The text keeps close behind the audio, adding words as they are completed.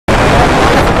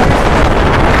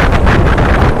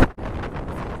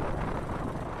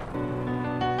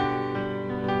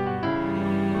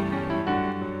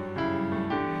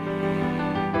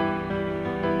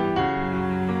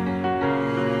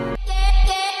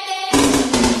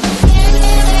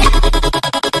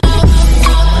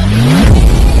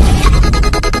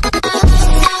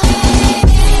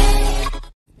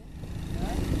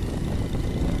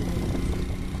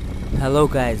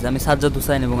Hello guys, আমি সাজ্জাদ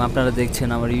হুসাইন এবং আপনারা দেখছেন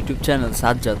আমার ইউটিউব চ্যানেল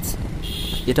সাজ্জাদ।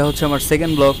 এটা হচ্ছে আমার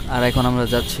সেকেন্ড ব্লগ। আর এখন আমরা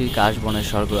যাচ্ছি কাশবনের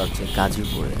স্বর্গরাজ্যে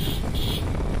গাজীপুরে।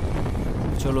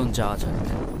 চলুন যাওয়া যাক।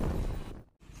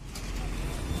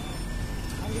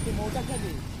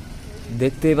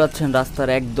 দেখতেই পাচ্ছেন রাস্তার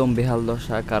একদম বেহাল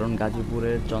দশা, কারণ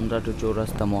গাজীপুরের চন্দ্রাটু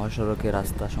চৌরাস্তা মহাসড়কে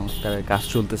রাস্তা সংস্কারের কাজ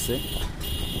চলতেছে।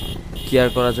 কি আর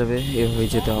করা যাবে, এভাবেই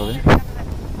যেতে হবে।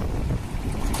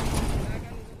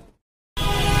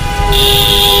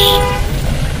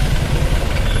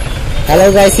 Hello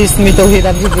guys, it's me Tauhid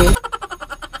Abdi.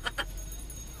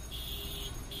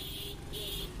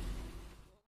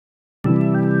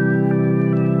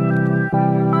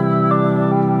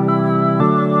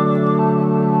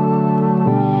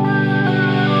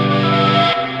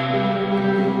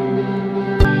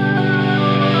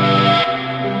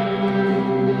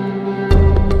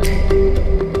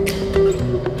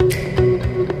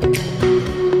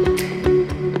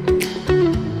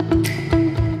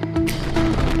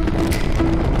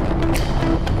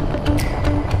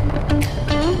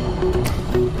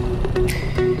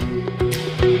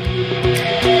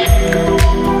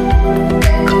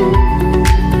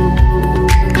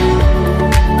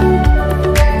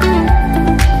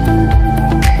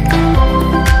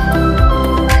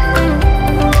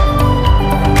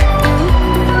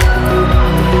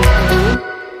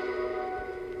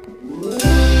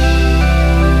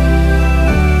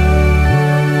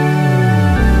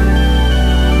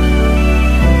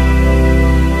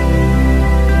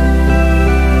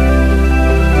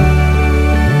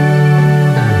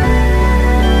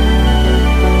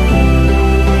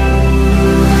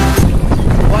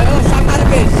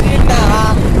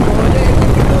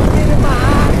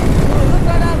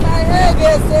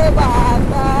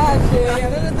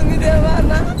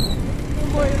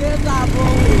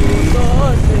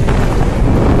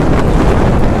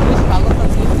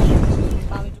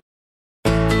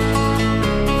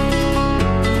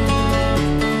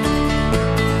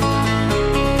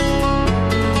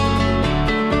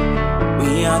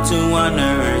 Two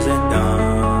wanderers at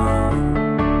dawn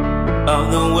of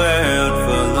the world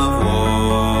full of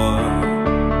war.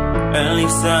 Early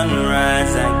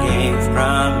sunrise, I gave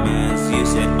promise. You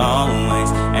said always,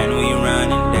 and we run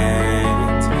and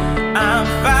dance. I'm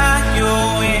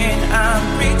following, I'm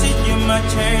preaching, you're my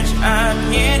church. I'm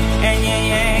yin and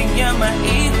yang, you're my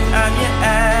eve, I'm your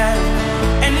ass.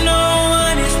 And no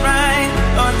one is right,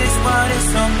 or this world is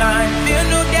so blind. Feel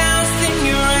no doubts in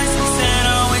your essence and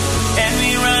always, and we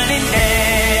run and dance.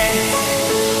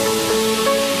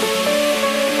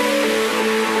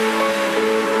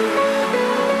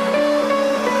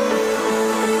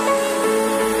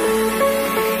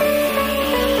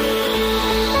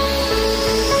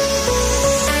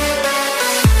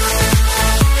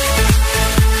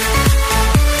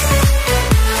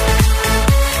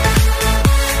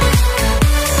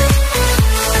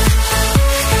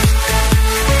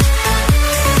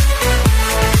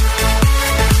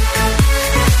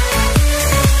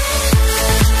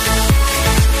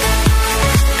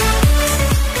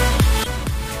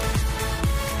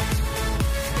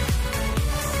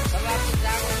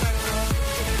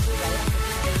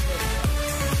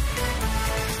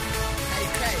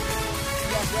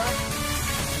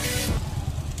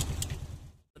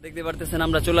 দেখতে পারতেছেন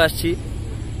আমরা চলে আসছি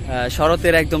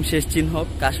শরতের একদম শেষ চিহ্ন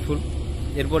কাশফুল।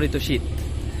 এরপরই তো শীত।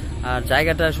 আর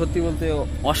জায়গাটা সত্যি বলতে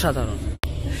অসাধারণ,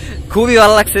 খুবই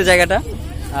ভালো লাগছে জায়গাটা।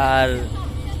 আর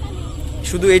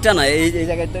শুধু এটা না, এই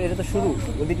জায়গাটা এটা তো শুরু,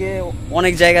 ওদিকে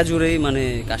অনেক জায়গা জুড়েই মানে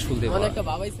কাশফুল দেব।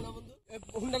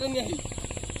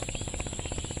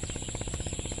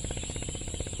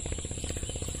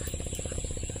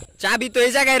 চাবি তো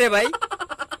এই জায়গায় রে ভাই।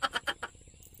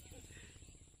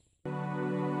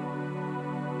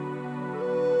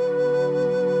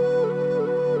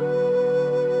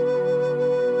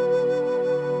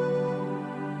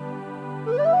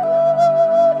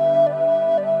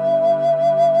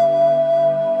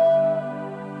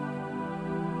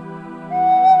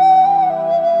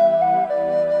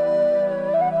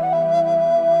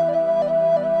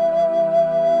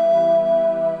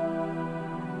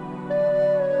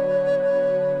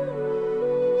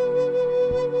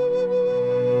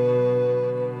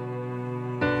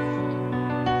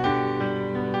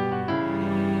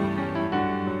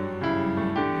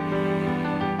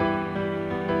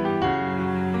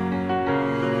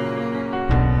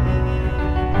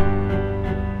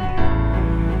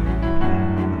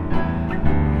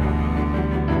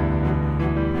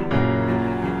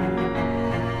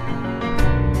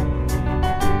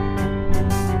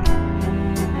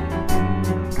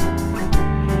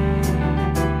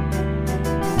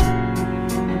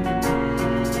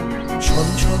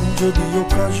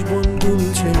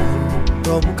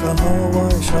 দমকা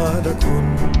হাওয়ায় সারাক্ষণ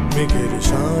মেঘের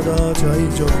সারা চাই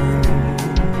যখন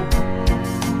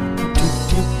টিপ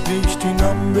টিপ বৃষ্টি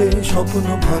নামবে স্বপ্ন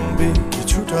ভাঙবে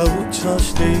কিছুটা উচ্ছ্বাস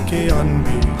ডেকে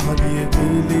আনবে হারিয়ে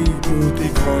দিলেই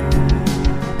প্রতিক্ষণ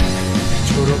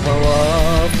ছোড়ো পাওয়া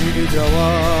ফিরে যাওয়া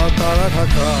তারা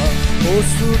ঢাকা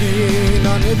অশ্রুরি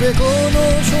না নেবে কোনো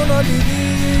সোনালি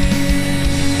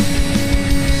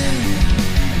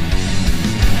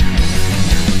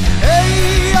এই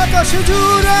আকাশ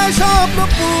জুড়ে স্বপ্ন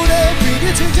পুড়ে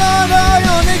ফিরেছে যারা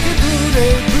অনেক দূরে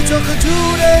দু চোখ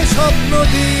জুড়ে স্বপ্ন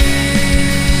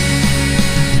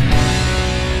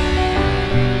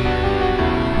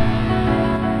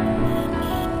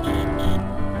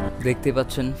দেখতে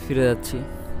পাচ্ছেন ফিরে যাচ্ছি,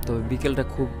 তবে বিকেলটা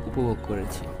খুব উপভোগ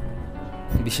করেছি,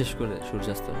 বিশেষ করে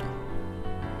সূর্যাস্তটা।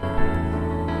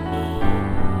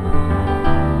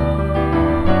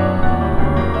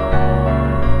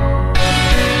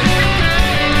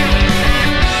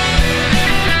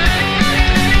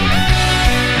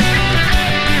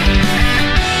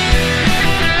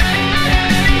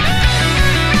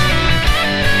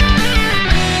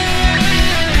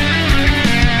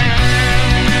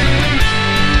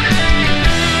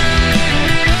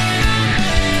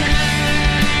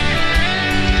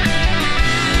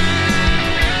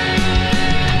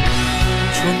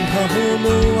 সন্ধ্যা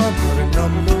হলো আধার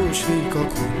নামলো সেই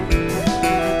কখন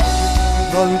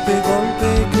গল্পে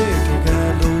গল্পে কেটে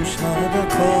গেল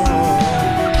সারাক্ষণ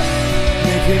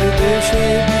মেঘের দেশে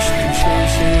বৃষ্টি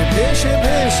শেষে ভেসে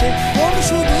ভেসে কোন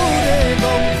সুদূরে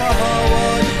দমকা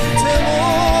হাওয়ায় উঠছে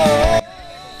মন।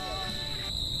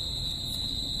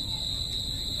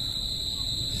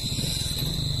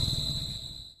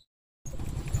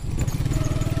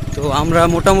 তো আমরা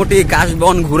মোটামুটি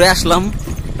কাশবন ঘুরে আসলাম,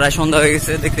 প্রায় সন্ধ্যা হয়ে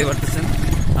গেছে দেখতে পারতেছেন।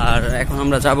 আর এখন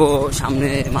আমরা যাব সামনে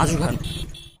মাজুখান।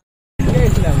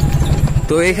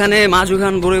 তো এখানে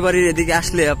মাজুখান বড়ই বাড়ির এদিকে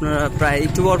আসলে আপনারা প্রায়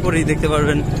একটু পরপরই দেখতে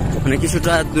পারবেন, মানে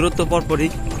কিছুটা দূরত্ব পরপরই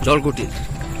জলকুটি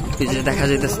এই যে দেখা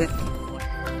যাইতেছে।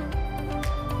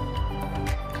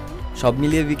 সব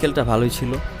মিলিয়ে বিকেলটা ভালোই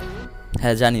ছিল।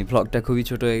 হ্যাঁ জানি ভ্লগটা খুবই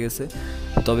ছোট হয়ে গেছে,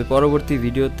 তবে পরবর্তী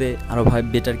ভিডিওতে আরো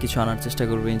বেটার কিছু আনার চেষ্টা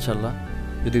করবো ইনশাল্লাহ।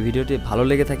 যদি ভিডিওটি ভালো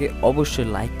লেগে থাকে অবশ্যই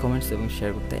লাইক, কমেন্টস এবং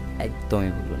শেয়ার করতে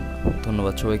একদমই ভুলবেন না।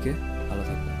 ধন্যবাদ সবাইকে।